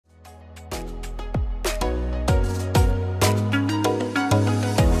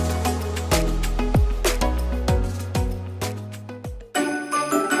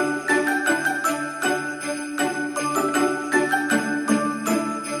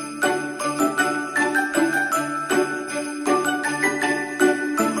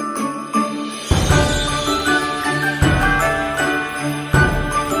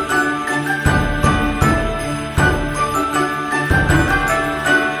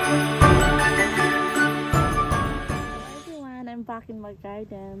back in my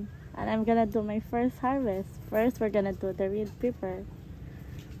garden and I'm gonna do my first harvest. First, we're gonna do the red pepper.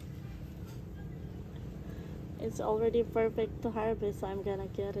 It's already perfect to harvest, so I'm gonna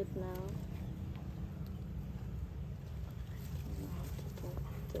get it now.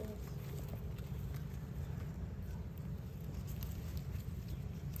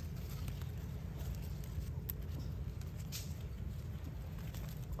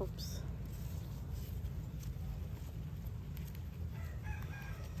 Oops.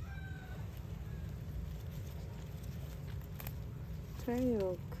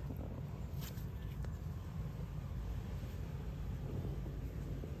 Turioco.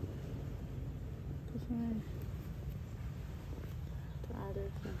 This one. The other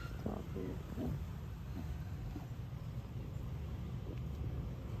thing.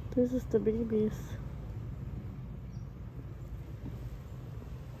 This is the babies.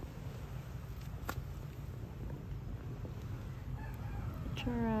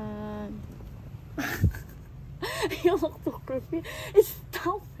 Charan. You look so creepy.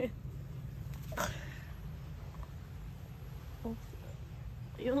 Stop it. Oh,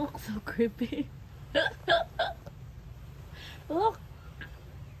 you look so creepy. Look.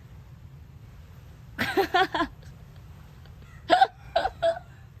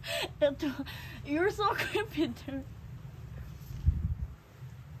 You're so creepy, dude.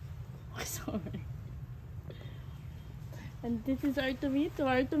 Sorry. And this is our tomato.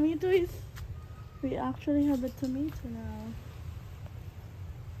 Our tomato is... We actually have a tomato now.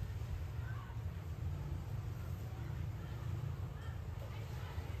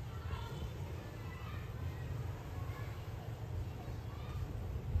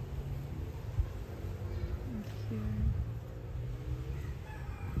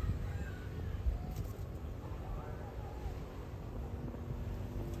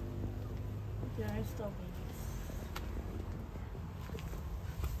 There are still babies.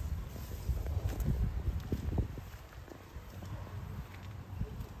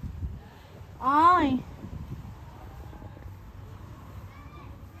 Ay!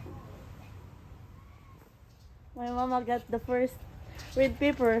 My mama got the first red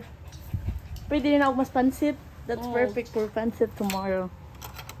pepper. Pwede rin ako mas pansit. That's perfect for pansit tomorrow.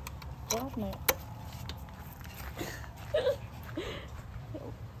 What, no?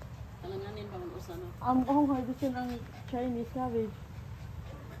 Oh, harvestin ang Chinese cabbage.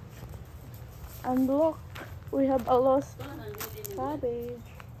 And look, we have a lost cabbage.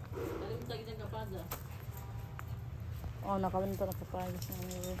 Oh, nakalimta na kapagas na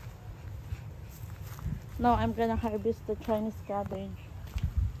anyway. Now I'm gonna harvest the Chinese cabbage.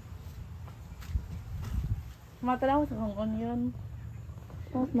 Matalaw sa kong onion.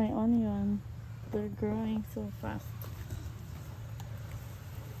 Look, my onion. They're growing so fast.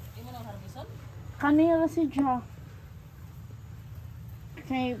 Kanila si Ja.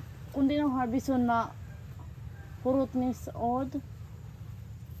 Kay kundi nang harbison na purot ni sa od.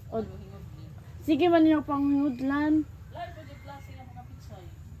 Sige man niyo pang hudlan.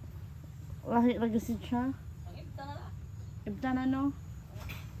 Lahi lagi si Ja. Ibta na no.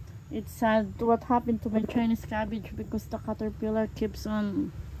 It's sad what happened to my Chinese cabbage because the caterpillar keeps on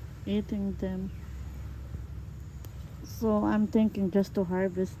eating them. So I'm thinking just to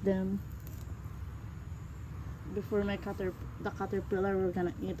harvest them before the caterpillar we're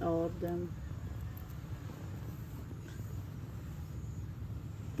gonna eat all of them.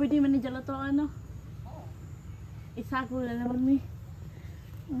 Pwede man ni jala to ano? Isago na naman mi.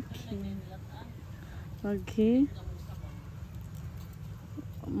 Okay. Okay.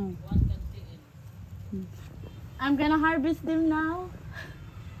 I'm gonna harvest them now.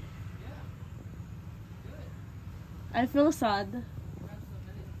 I feel sad.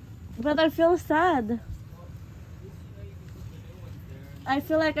 But I feel sad. I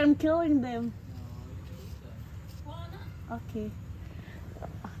feel like I'm killing them. Okay.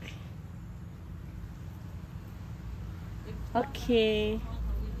 Okay.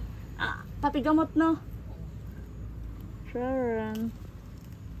 Ah, papigamot no. Sharon.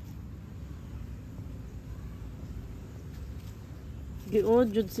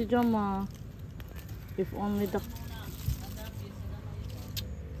 Giod jud si Jama. If only the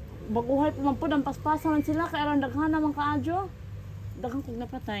baguhay pa man po ang paspasan sila kay aron daghan naman kaadyo. Daghan kog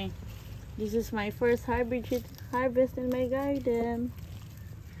napatay. This is my first harvest in my garden.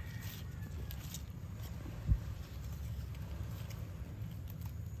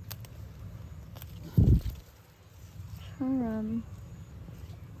 Sharon.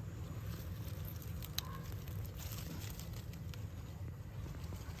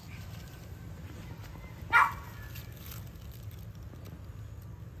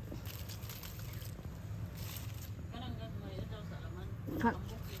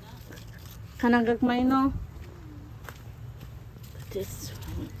 Kanang gagmay no. This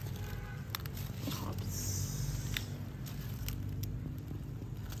one. Oops.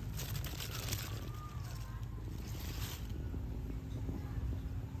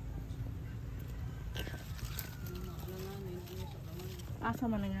 Asa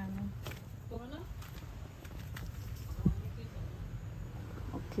man nga no?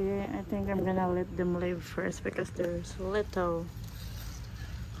 Okay, I think I'm gonna let them live first because there's little.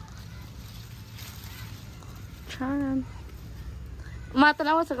 Charan.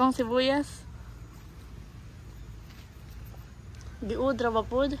 Matanawa sa kong sibuyas. Giudra ba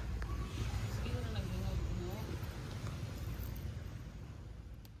pod?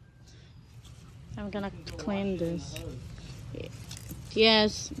 I'm gonna clean this.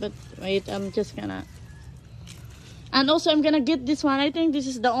 Yes, but wait, I'm just gonna. And also, I'm gonna get this one. I think this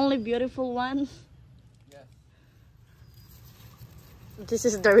is the only beautiful one. Yes. This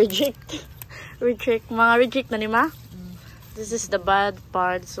is the reject. Reject. Mga reject na ni ma? This is the bad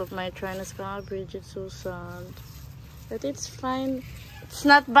parts of my Chinese cabbage. It's so sad. But it's fine. It's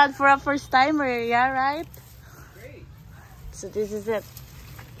not bad for a first timer, yeah, right? Great. So this is it.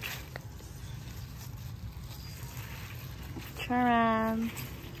 Charan.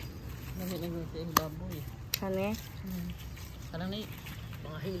 Kani? Kanang ni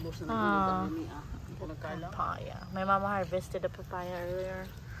mga hilos na ni papaya. My mama harvested the papaya earlier.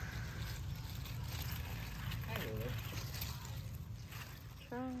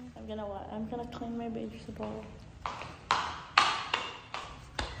 I'm gonna clean my vegetable.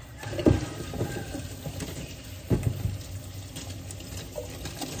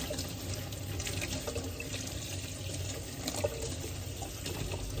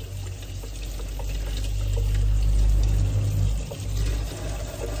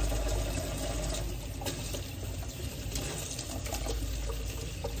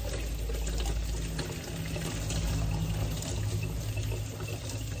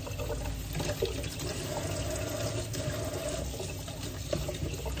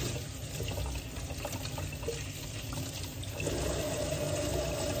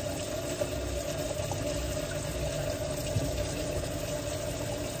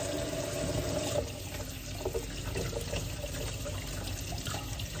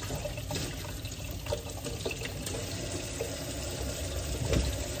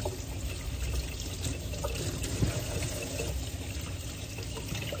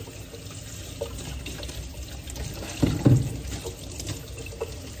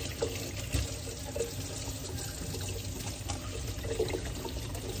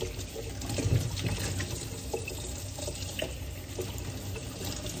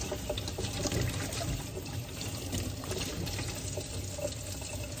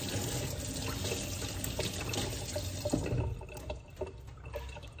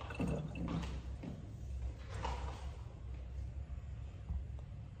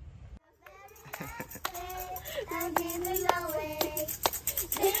 I'm giving away.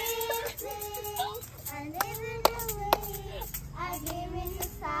 Sing, I'm giving away. I'm giving to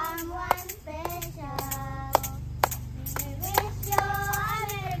someone special. We wish you a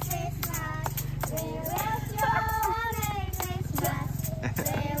Merry Christmas. We wish you a Merry Christmas. We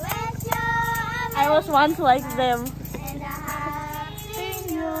wish you a Merry I was once like them. and a Happy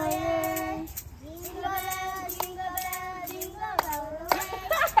New Year. Jingle bell, jingle bell, jingle all the way.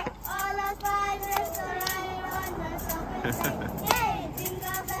 All our fathers are riding on the open sleigh. Yay!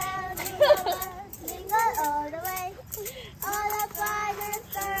 Jingle bell, jingle all the way. All our fathers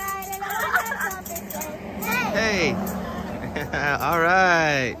are riding on the open sleigh. Hey! Hey! All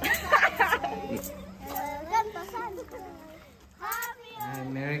right! Welcome to Santa. Happy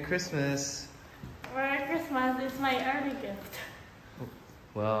Merry Christmas! Merry Christmas is my early gift.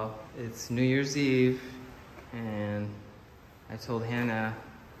 Well, it's New Year's Eve, and I told Hannah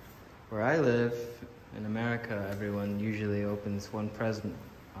where I live in America, everyone usually opens one present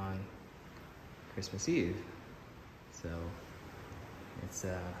on Christmas Eve. So it's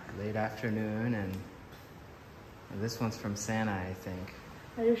late afternoon, and this one's from Santa, I think.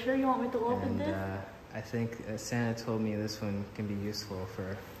 Are you sure you want me to open And this? I think Santa told me this one can be useful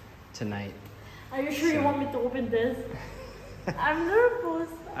for tonight. Are you sure you want me to open this? I'm nervous.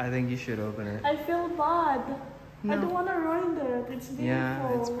 I think you should open it. I feel bad. No. I don't want to ruin it. It's beautiful.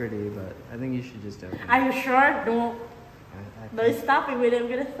 Yeah, it's pretty, but I think you should just open it. Are you sure? Don't. I Don't think, stop it with it. I'm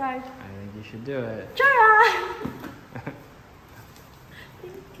gonna start. I think you should do it. Tara!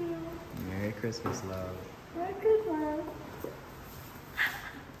 Thank you. Merry Christmas, love. Merry Christmas.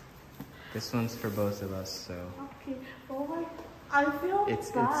 This one's for both of us, so. Okay. Oh my. I feel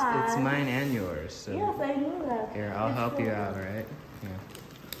It's bad. mine and yours. So Yes, I know that. here, I'll I help feel you bad. out, right? Yeah.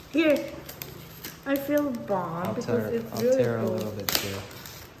 Here. I feel bad I'll because tear, it's I'll really tear a good. little bit too.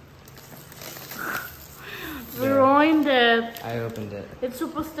 We There. ruined it. I opened it. It's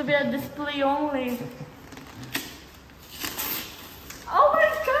supposed to be a display only. Oh my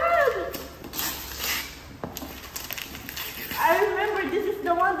god! I remember this is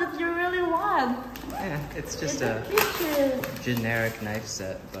the one that you really want. Yeah, it's It's just a a kitchen. generic knife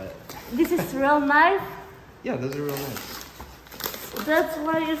set, but This is real knife. yeah, those are real nice. That's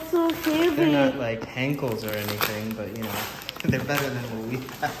why it's so They're heavy. not like Henkels or anything, but you know, they're better than what we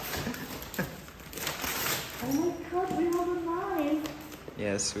have. Oh my god, we have a knife.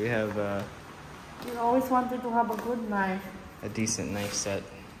 Yes, we have We always wanted to have a good knife. a decent knife set.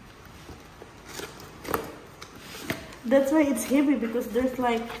 That's why it's heavy because there's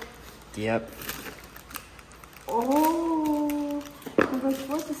like, Yep. oh, I'm like,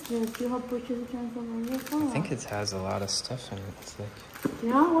 what is this? You have purchased it on some I think it has a lot of stuff in it. It's like,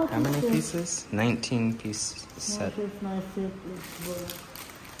 Yeah, what how is many this? pieces? 19 piece set. No, it's not set. It's good.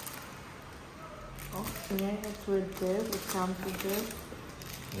 Okay, it's with this. It comes with this.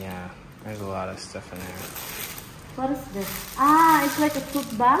 Yeah, there's a lot of stuff in there. What is this? Ah, it's like a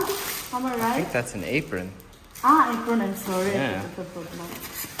tote bag. Am I I right? think that's an apron. Ah, apron. I'm sorry. Yeah. It's a tote bag.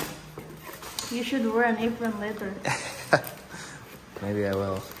 You should wear an apron later. Maybe I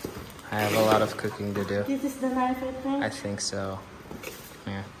will. I have a lot of cooking to do. This is the knife, I think. I think so.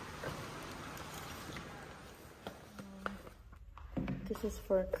 Yeah. This is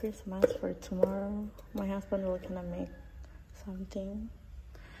for Christmas, for tomorrow. My husband will gonna make something.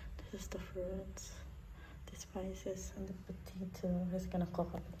 This is the fruits, the spices, and the potato. He's gonna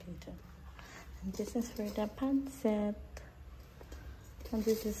cook a potato. And this is for the pancit. And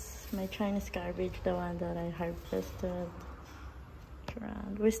this is my Chinese garbage, the one that I harvested.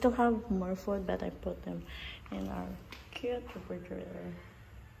 Around. We still have more food, but I put them in our cute refrigerator.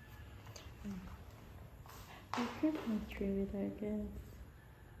 A Christmas tree with our gifts.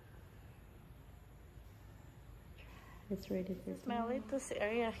 It's ready for my latest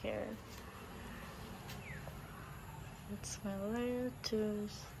area here. It's my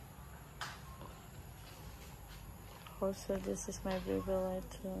lettuce. Also, this is my baby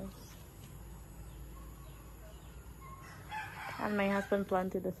lettuce. And my husband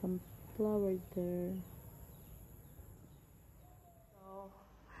planted some flowers there. So,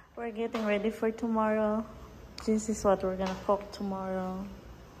 we're getting ready for tomorrow. This is what we're gonna cook tomorrow.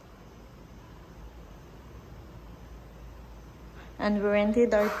 And we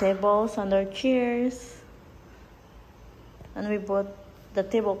rented our tables and our chairs. And we bought the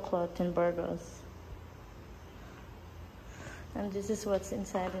tablecloth in Burgos. And this is what's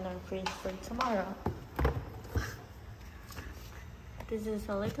inside in our fridge for tomorrow. This is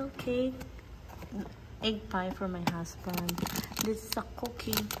a little cake, egg pie for my husband. This is a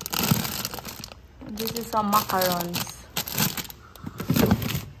cookie. And this is some macarons.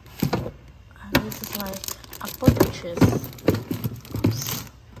 And this is like a potato cheese. Oops.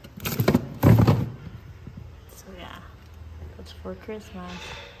 So yeah, that's for Christmas.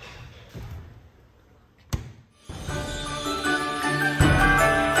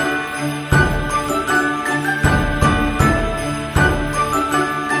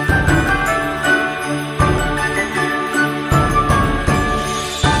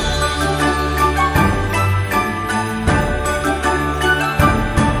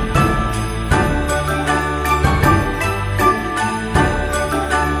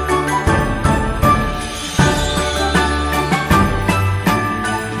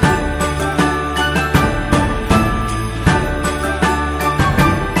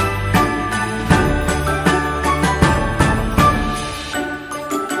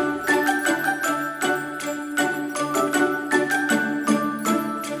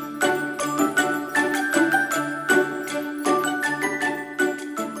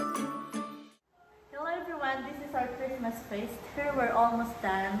 Here we're almost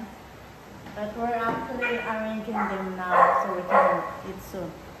done, but we're actually arranging them now so we can eat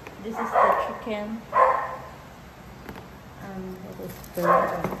soon. This is the chicken, and it is very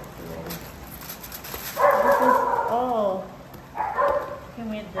ready. This is, oh, he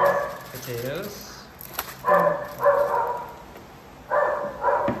made this. Potatoes.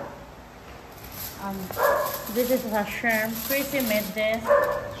 This is a shrimp. Chrissy made this.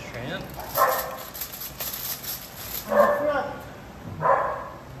 Shrimp. And the fruit.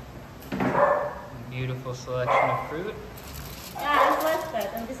 Beautiful selection of fruit. Yeah, it was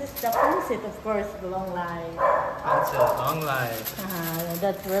that. And this is the pancit, of course, the long life. Pancit, long life.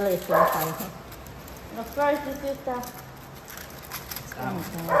 That's really simple. And of course, this is the What's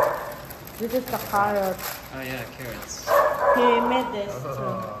that one? This is the carrot. Oh yeah, carrots. He made this too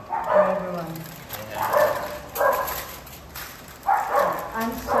for everyone.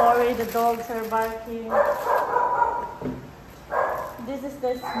 I'm sorry, the dogs are barking. This is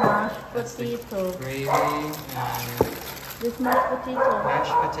the mashed That's the potato. gravy and This mashed potato.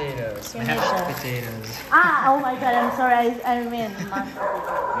 mashed potatoes. Can you Mashed tell? potatoes. Ah, oh my god, I'm sorry. I mean mashed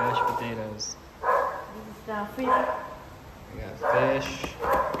potato. Mashed potatoes. This is the fish We got fish.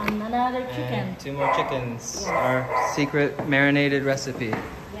 and another chicken. And 2 more chickens. Our secret marinated recipe.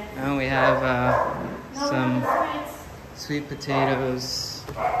 And we have some sweet potatoes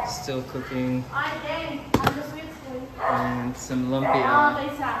still cooking. Ay, dang. On the sweet spoon. And some Ah, lumpia. okay,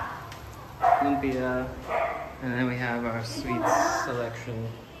 sa. Lumpia. And then we have our sweets selection.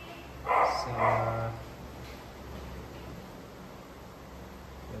 So, what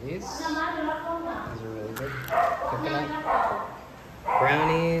are these? These are really good. Coconut.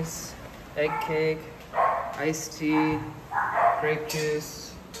 Brownies, egg cake, iced tea, grape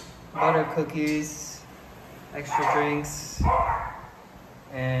juice, butter cookies, extra drinks,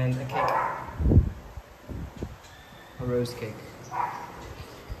 and a cake. A rose cake.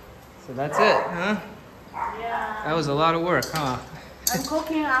 So that's it, huh? Yeah. That was a lot of work, huh? I'm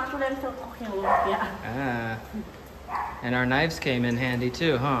cooking, actually I'm still cooking lumpia. Ah. And our knives came in handy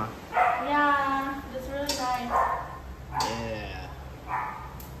too, huh? Yeah, that's really nice. Yeah.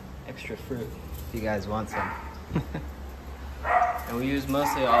 Extra fruit if you guys want some. And we use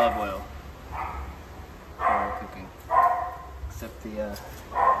mostly olive oil for our cooking. Except the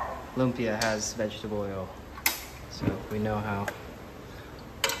lumpia has vegetable oil. So we know how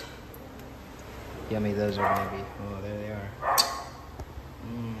yummy those are gonna be. Oh, there they are.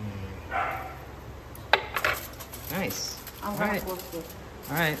 Nice. I'm All gonna right. cook it.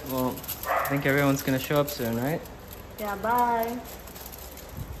 All right. Well, I think everyone's gonna show up soon, right? Yeah, bye.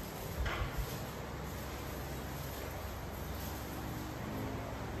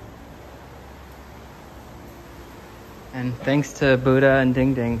 And thanks to Buddha and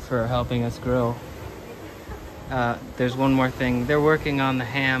Ding Ding for helping us grill. There's one more thing. They're working on the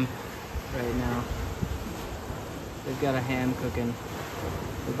ham right now. They've got a ham cooking.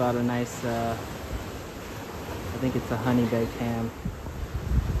 They bought a nice, I think it's a honey baked ham.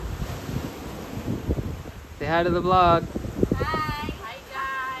 Say hi to the vlog. Hi. Hi,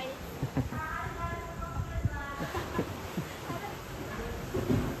 guys.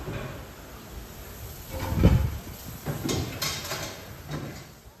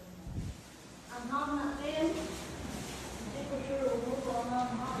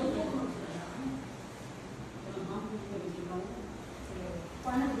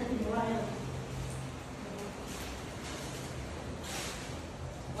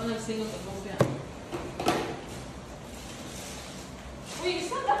 Walang single sa lumpia.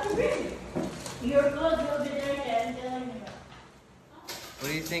 Your clothes will be dirty, I'm telling you. What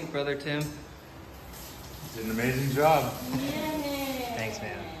do you think, Brother Tim? Did an amazing job. Yay. Thanks,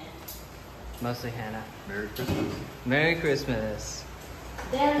 man. Mostly Hannah. Merry Christmas. Merry Christmas.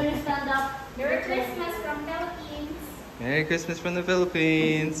 Then we stand up. Merry Christmas from Philippines. Merry Christmas from the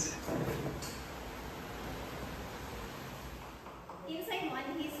Philippines. Inside mo,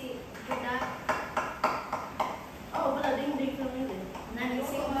 ano hisi? Ganda. Oh, wala ding ding for me.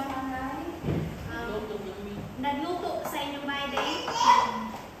 Nanisip mo mga nagluto sa inyong birthday.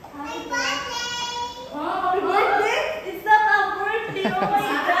 Happy birthday! Oh, happy birthday! It's not our birthday! Oh my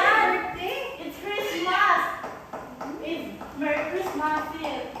god! Birthday? It's Christmas! It's Merry Christmas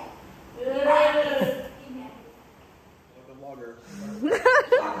here!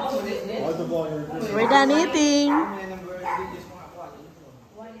 We're done eating!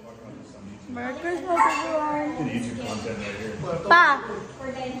 Merry Christmas, everyone! YouTube content right here. Pa!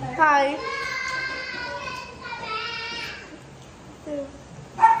 Hi!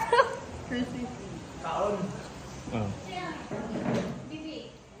 Oh.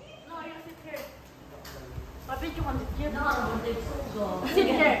 Bibi. No, you sit here. Papi, you want to give me sit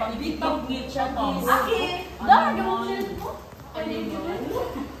here. Aki! Dahil ka mo sit mo?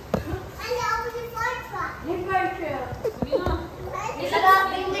 Isa lang,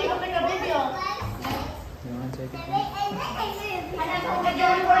 tingin ko tayo video. You want to take it?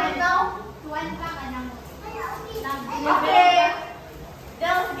 Okay.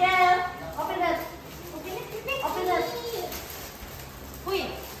 Girls, girls. Open it. Open it. Uy!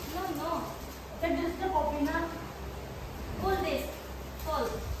 No, no. Take this to open it. Pull this. Pull.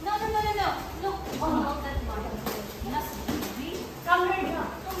 No, no, no, no, no. Look. Oh, no, that one. Not Bibi. Come here, John.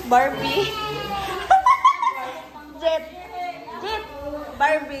 Barbie. Jet. Jet.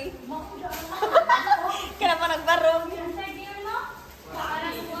 Barbie. Kaya pa nagbarong. Inside here, no?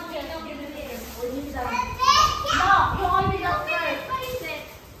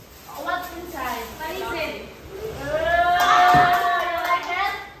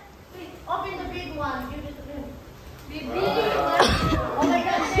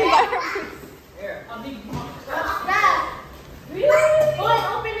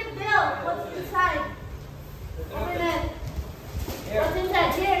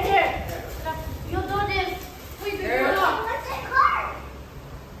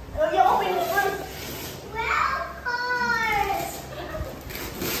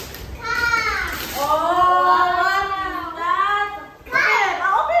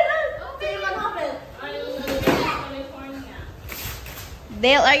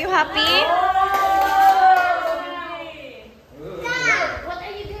 Dale, are you happy? What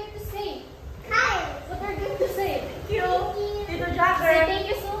are you going to say? What are you going to say? Thank you. Tito Say Jacker. thank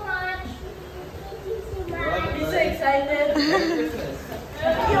you so much. He's so excited. Merry Christmas.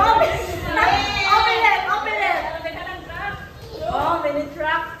 You open it. Open it. Oh, mini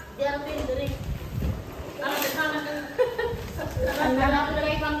truck.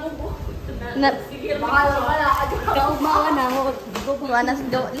 Kaumawa na ako. Buwanas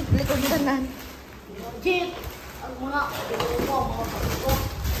do. Likod tanan.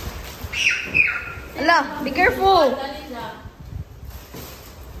 Ala, be careful.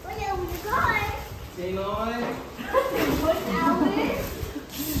 Sinoy.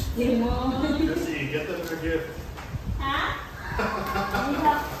 Jesse, get them their gift. Yeah,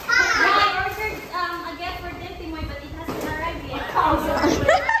 I ordered a gift for Timoy, but it hasn't arrived yet.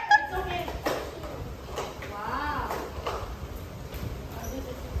 It's okay. Wow.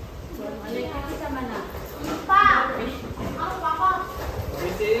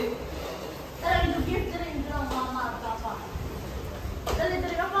 Chrissy.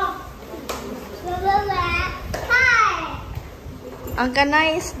 Ang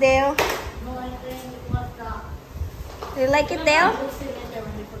nice, Dale. Do you like it, Dale?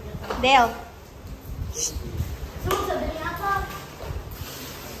 Dale.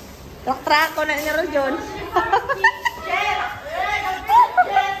 Trak-trak ko na niro, John.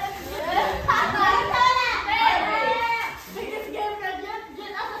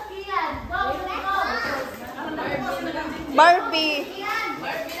 Barbie.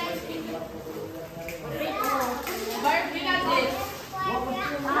 Thank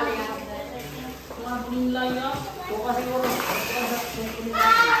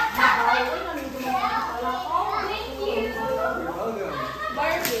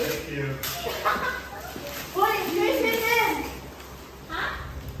you.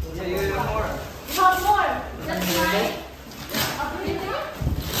 Yeah, you got more.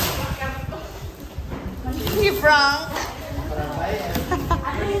 You Frank.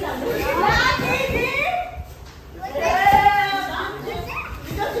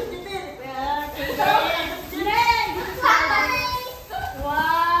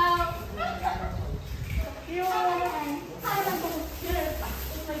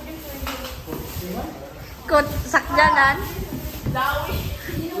 Kut sakjanan.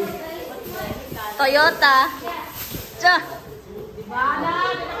 Toyota. Cha.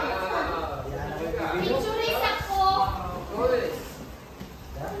 Picture ako.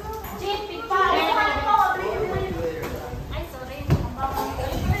 Jeep, picture. Ay, sorry.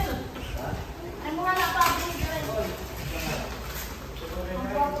 Ay, mukha na pa.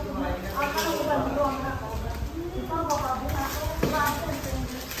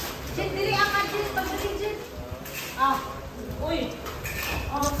 Jeep, dili ang Jeep. Pag-dili, Jeep. Uy.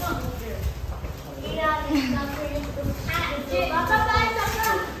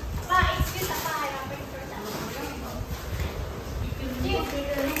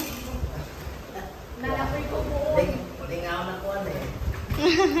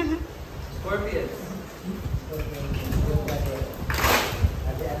 Scorpions.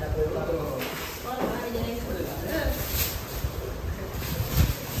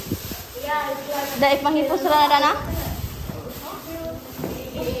 Dahil panghipos ra na na.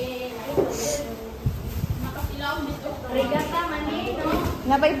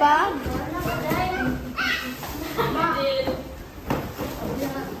 Nga ba'y bag?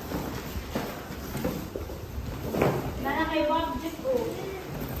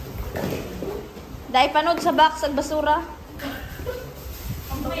 Dahil panood sa box at basura.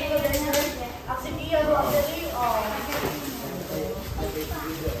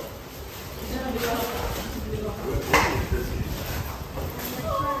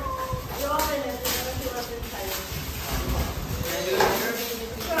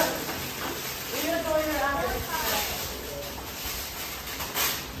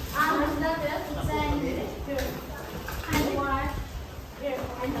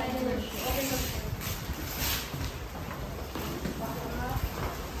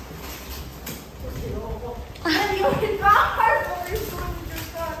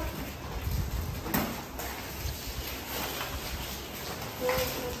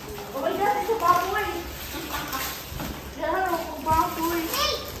 Oh my God, it's a baboy. Yeah, a baboy.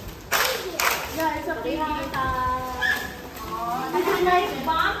 Yeah, it's a baby. This is nice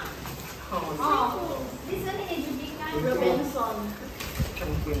bomb. This one is a Robinson.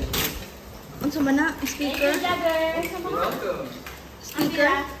 Unsa man na? Speaker? You're welcome. Speaker?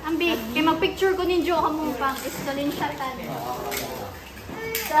 Ambi, kay mag-picture ko ninyo kamo pang screenshot-an.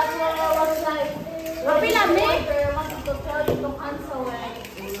 That's what I was like. Rapilami? I wanted to tell you to cancel it.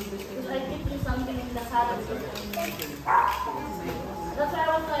 That's why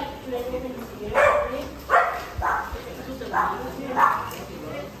I was like, should I open this here? Right?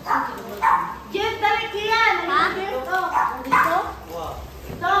 Gift, dali kiyan! Ha? Gift, oh. Dito?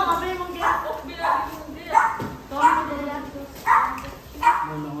 Ito, mabili mong gift. Ito, mabili lang.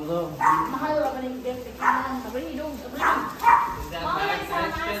 Mahal ba ba yung gift? Sabay hidong. Mama,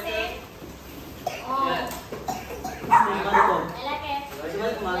 nagsamase. Oh. I like it.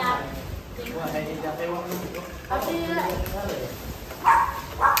 Yeah. Ate,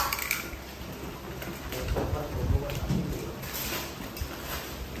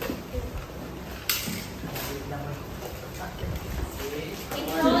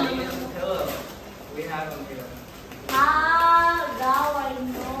 We have them here. now I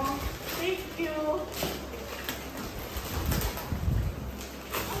know. Thank you.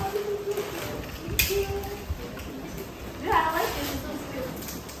 Yeah, I like this. It's so cute.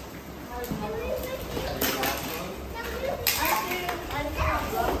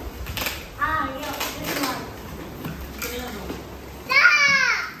 Yeah, this one.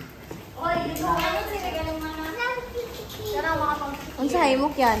 Oy, you know, Ano sinagaling mo na? yan ang mga pang Unsa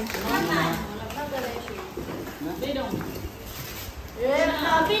himok yan?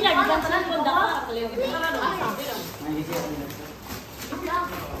 Sabi, naggantanan mo daw.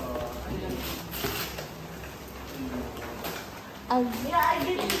 Yeah, I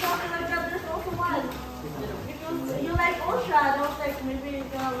did something like that. There's also one. Because you like Osha, I was like, maybe you're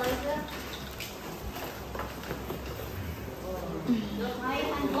gonna like it.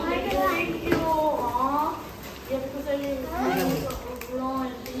 Thank you. Aw. Yeah, because I didn't know. Thank you so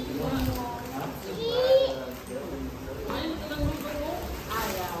much.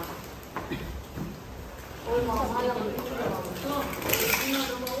 Uy, mga mahal ako dito.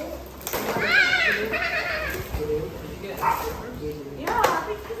 Yeah,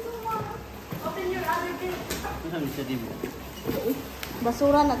 thank you so much. Open your other gift.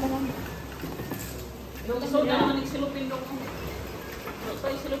 Basura na tanan.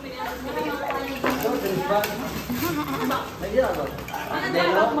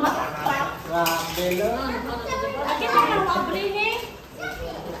 Akin na yung mabrihin.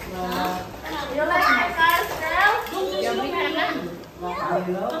 You like my cars, girl?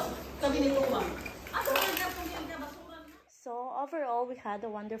 So overall, we had a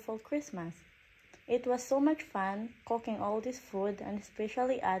wonderful Christmas. It was so much fun cooking all this food and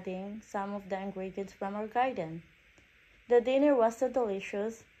especially adding some of the ingredients from our garden. The dinner was so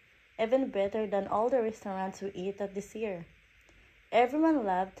delicious, even better than all the restaurants we ate at this year. Everyone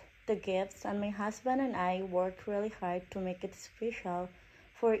loved the gifts, and my husband and I worked really hard to make it special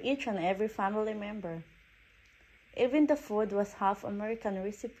for each and every family member. Even the food was half American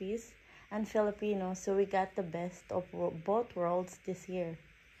recipes and Filipino, so we got the best of both worlds this year.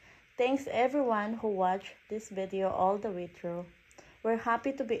 Thanks everyone who watched this video all the way through. We're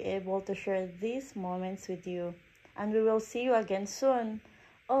happy to be able to share these moments with you, and we will see you again soon.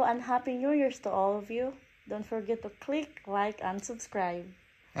 Oh, and Happy New Year's to all of you. Don't forget to click like and subscribe.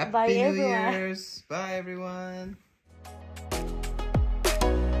 Happy Bye, New everyone. Year's. Bye, everyone.